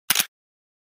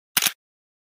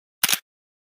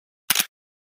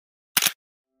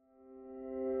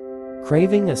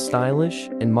Craving a stylish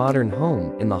and modern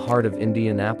home in the heart of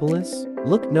Indianapolis?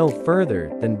 Look no further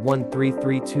than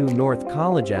 1332 North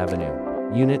College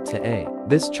Avenue, Unit 2A.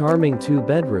 This charming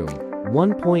 2-bedroom,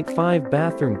 1.5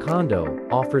 bathroom condo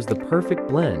offers the perfect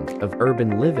blend of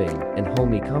urban living and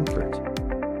homey comfort.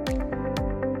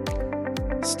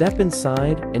 Step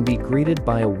inside and be greeted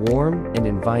by a warm and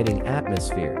inviting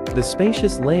atmosphere. The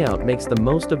spacious layout makes the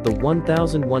most of the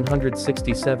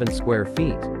 1,167 square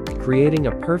feet, creating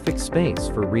a perfect space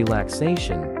for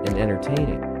relaxation and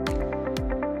entertaining.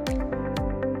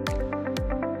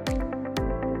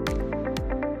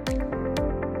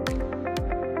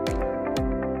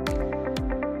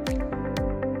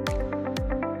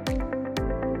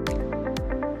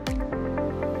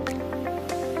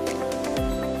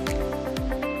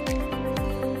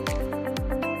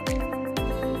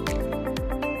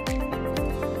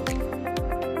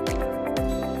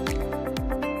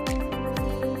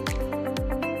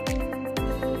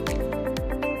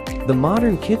 The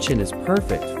modern kitchen is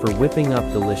perfect for whipping up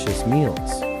delicious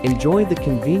meals. Enjoy the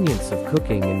convenience of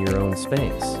cooking in your own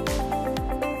space.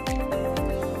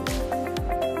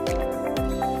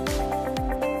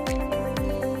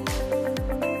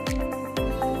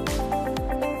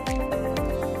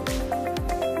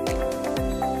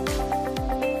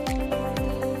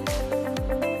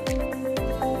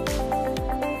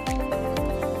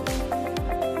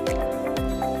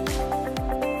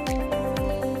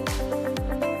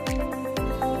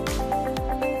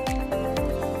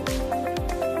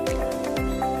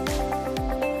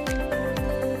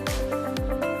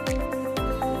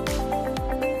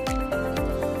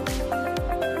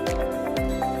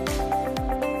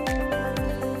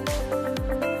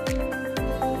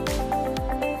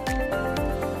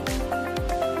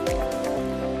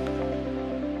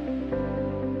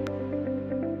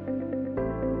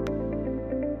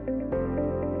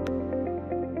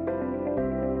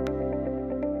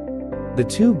 The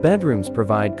 2 bedrooms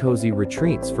provide cozy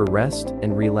retreats for rest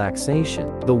and relaxation.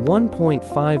 The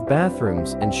 1.5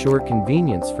 bathrooms ensure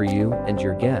convenience for you and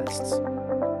your guests.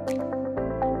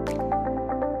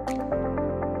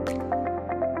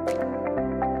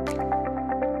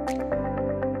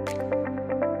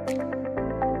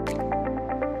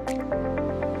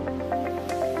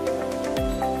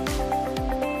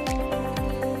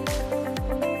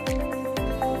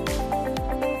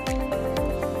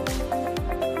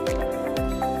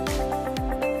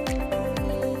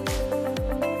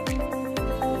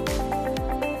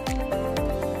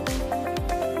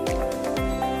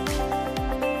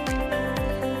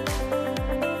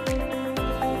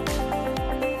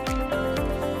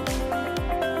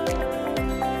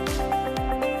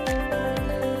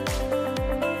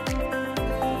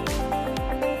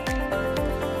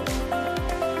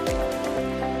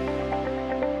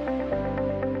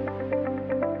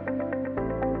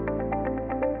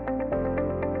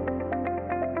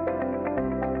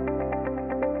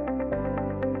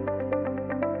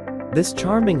 This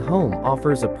charming home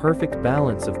offers a perfect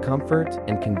balance of comfort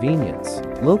and convenience.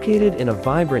 Located in a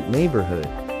vibrant neighborhood,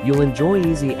 you'll enjoy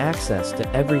easy access to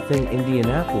everything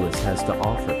Indianapolis has to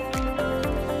offer.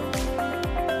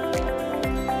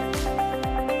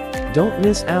 Don't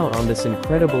miss out on this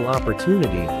incredible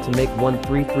opportunity to make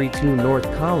 1332 North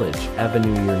College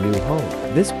Avenue your new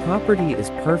home. This property is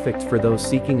perfect for those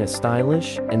seeking a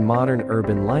stylish and modern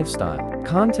urban lifestyle.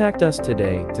 Contact us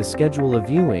today to schedule a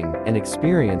viewing and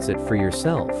experience it for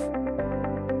yourself.